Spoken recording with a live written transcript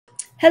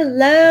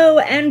Hello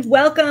and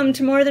welcome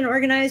to More Than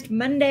Organized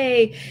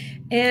Monday.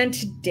 And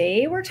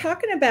today we're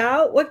talking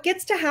about what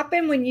gets to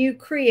happen when you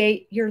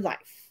create your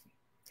life.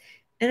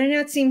 And I know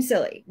it seems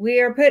silly.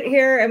 We are put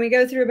here and we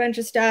go through a bunch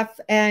of stuff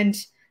and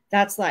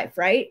that's life,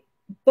 right?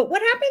 But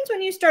what happens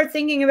when you start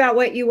thinking about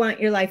what you want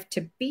your life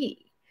to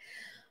be?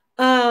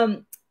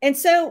 And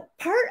so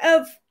part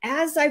of,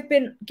 as I've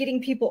been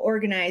getting people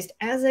organized,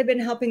 as I've been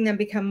helping them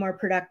become more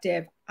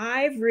productive,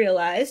 I've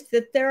realized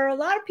that there are a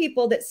lot of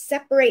people that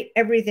separate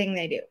everything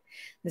they do.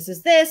 This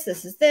is this,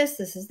 this is this,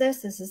 this is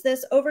this, this is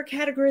this, over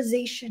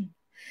categorization.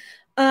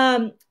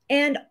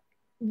 And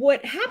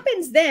what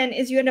happens then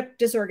is you end up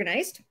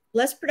disorganized,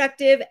 less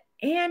productive,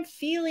 and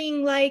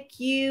feeling like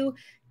you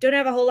don't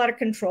have a whole lot of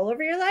control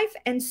over your life.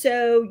 And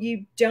so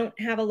you don't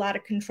have a lot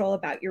of control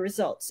about your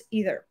results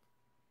either.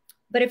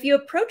 But if you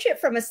approach it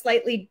from a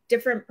slightly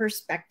different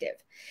perspective,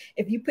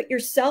 if you put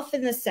yourself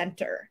in the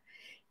center,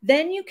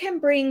 then you can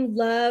bring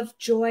love,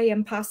 joy,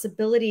 and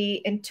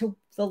possibility into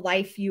the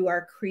life you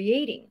are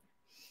creating.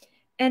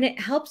 And it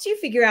helps you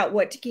figure out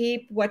what to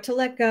keep, what to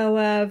let go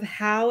of,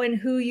 how and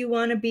who you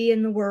want to be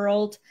in the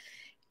world.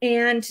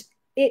 And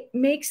it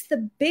makes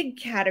the big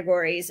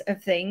categories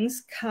of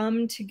things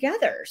come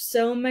together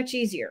so much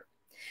easier.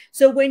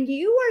 So when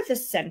you are the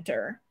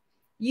center,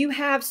 you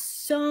have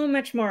so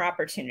much more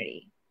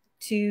opportunity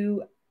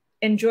to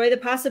enjoy the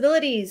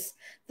possibilities,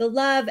 the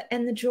love,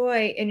 and the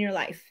joy in your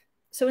life.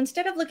 So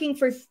instead of looking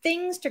for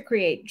things to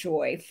create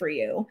joy for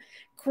you,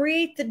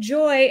 create the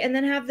joy and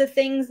then have the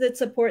things that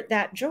support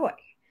that joy.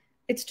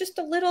 It's just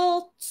a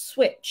little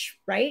switch,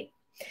 right?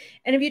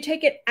 And if you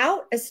take it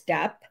out a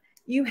step,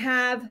 you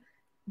have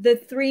the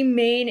three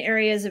main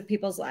areas of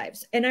people's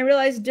lives. And I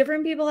realize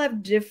different people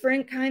have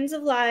different kinds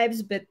of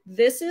lives, but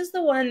this is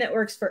the one that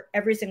works for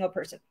every single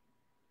person.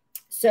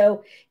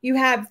 So you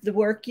have the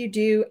work you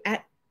do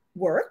at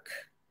work,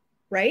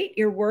 right?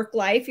 Your work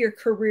life, your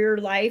career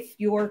life,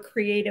 your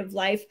creative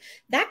life,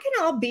 that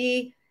can all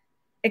be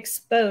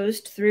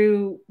exposed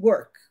through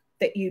work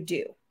that you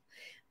do.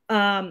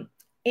 And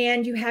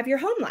you have your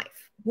home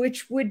life,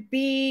 which would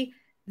be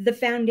the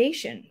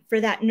foundation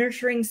for that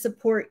nurturing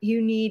support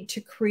you need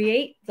to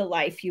create the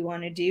life you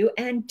want to do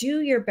and do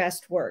your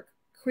best work.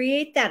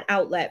 Create that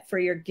outlet for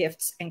your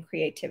gifts and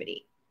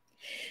creativity.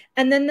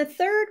 And then the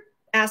third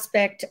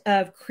aspect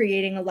of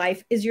creating a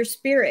life is your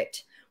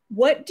spirit.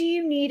 What do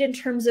you need in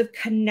terms of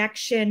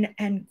connection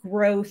and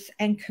growth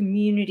and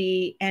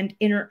community and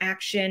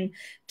interaction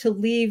to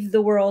leave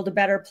the world a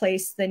better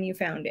place than you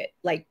found it?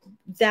 Like,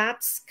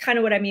 that's kind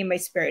of what I mean by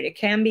spirit. It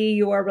can be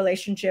your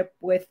relationship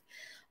with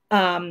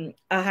a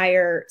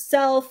higher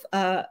self,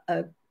 a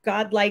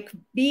godlike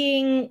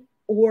being,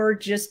 or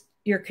just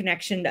your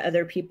connection to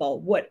other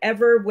people.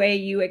 Whatever way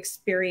you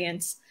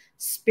experience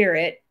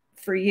spirit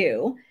for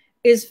you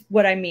is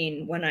what I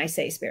mean when I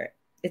say spirit.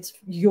 It's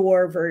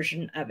your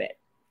version of it.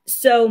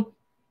 So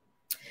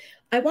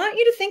I want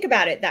you to think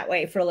about it that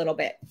way for a little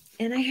bit.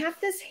 And I have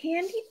this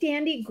handy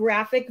dandy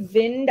graphic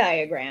Venn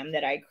diagram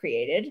that I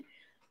created.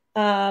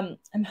 I'm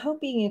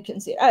hoping you can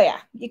see it. Oh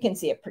yeah, you can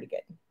see it pretty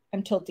good.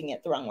 I'm tilting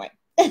it the wrong way.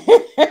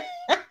 I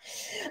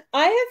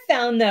have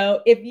found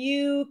though, if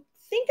you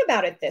think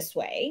about it this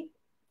way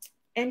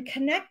and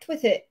connect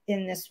with it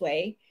in this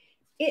way,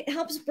 it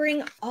helps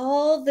bring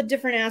all the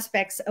different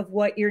aspects of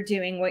what you're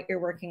doing, what you're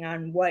working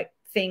on, what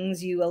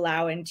things you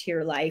allow into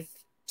your life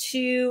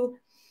to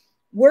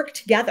work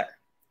together.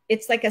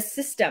 It's like a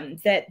system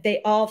that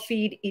they all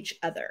feed each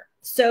other.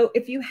 So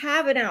if you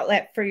have an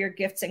outlet for your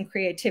gifts and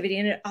creativity,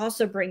 and it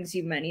also brings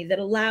you money that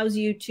allows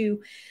you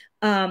to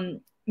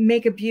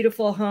make a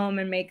beautiful home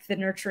and make the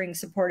nurturing,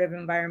 supportive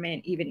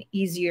environment even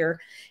easier,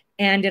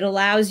 and it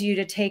allows you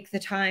to take the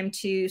time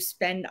to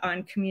spend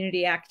on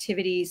community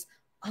activities,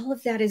 all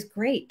of that is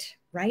great,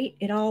 right?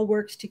 It all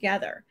works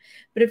together.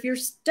 But if you're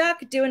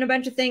stuck doing a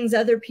bunch of things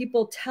other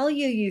people tell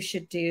you you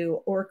should do,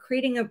 or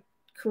creating a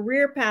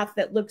career path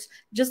that looks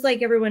just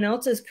like everyone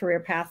else's career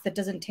path that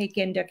doesn't take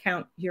into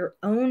account your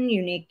own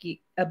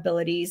unique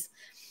abilities,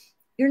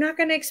 you're not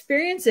going to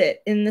experience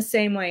it in the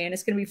same way. And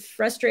it's going to be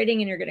frustrating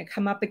and you're going to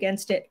come up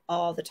against it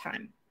all the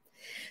time.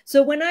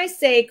 So when I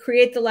say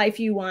create the life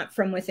you want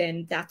from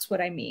within, that's what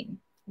I mean.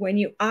 When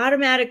you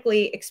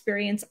automatically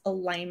experience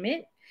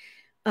alignment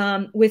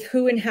with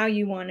who and how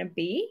you want to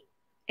be.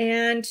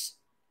 And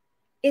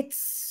it's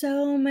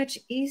so much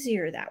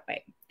easier that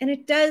way. And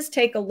it does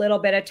take a little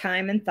bit of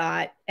time and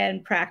thought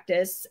and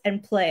practice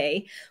and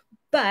play,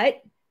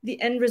 but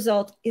the end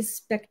result is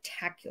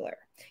spectacular.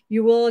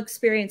 You will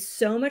experience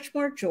so much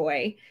more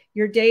joy.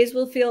 Your days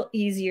will feel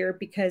easier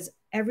because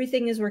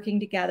everything is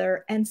working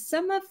together. And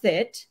some of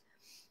it,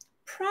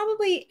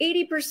 probably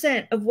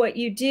 80% of what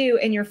you do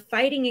and you're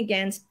fighting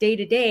against day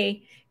to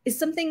day, is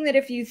something that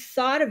if you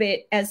thought of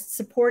it as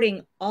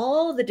supporting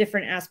all the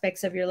different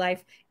aspects of your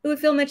life, it would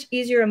feel much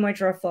easier and more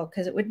joyful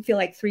because it wouldn't feel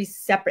like three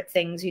separate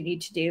things you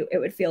need to do. It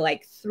would feel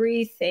like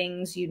three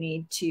things you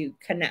need to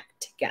connect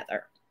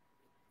together.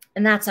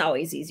 And that's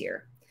always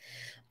easier.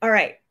 All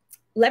right.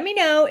 let me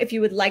know if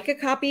you would like a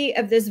copy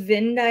of this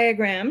Venn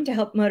diagram to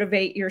help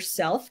motivate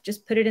yourself.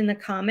 Just put it in the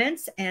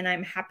comments, and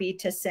I'm happy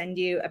to send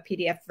you a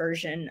PDF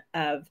version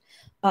of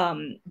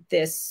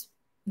this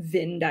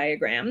Venn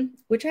diagram,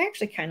 which I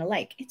actually kind of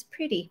like. It's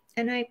pretty,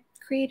 and I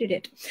created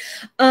it.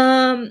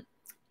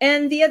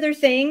 And the other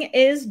thing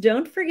is,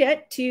 don't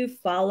forget to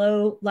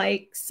follow,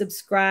 like,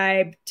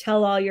 subscribe,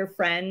 tell all your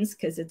friends,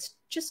 because it's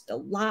just a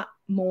lot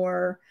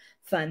more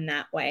fun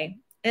that way.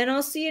 And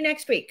I'll see you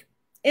next week.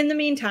 In the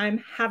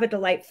meantime, have a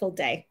delightful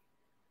day.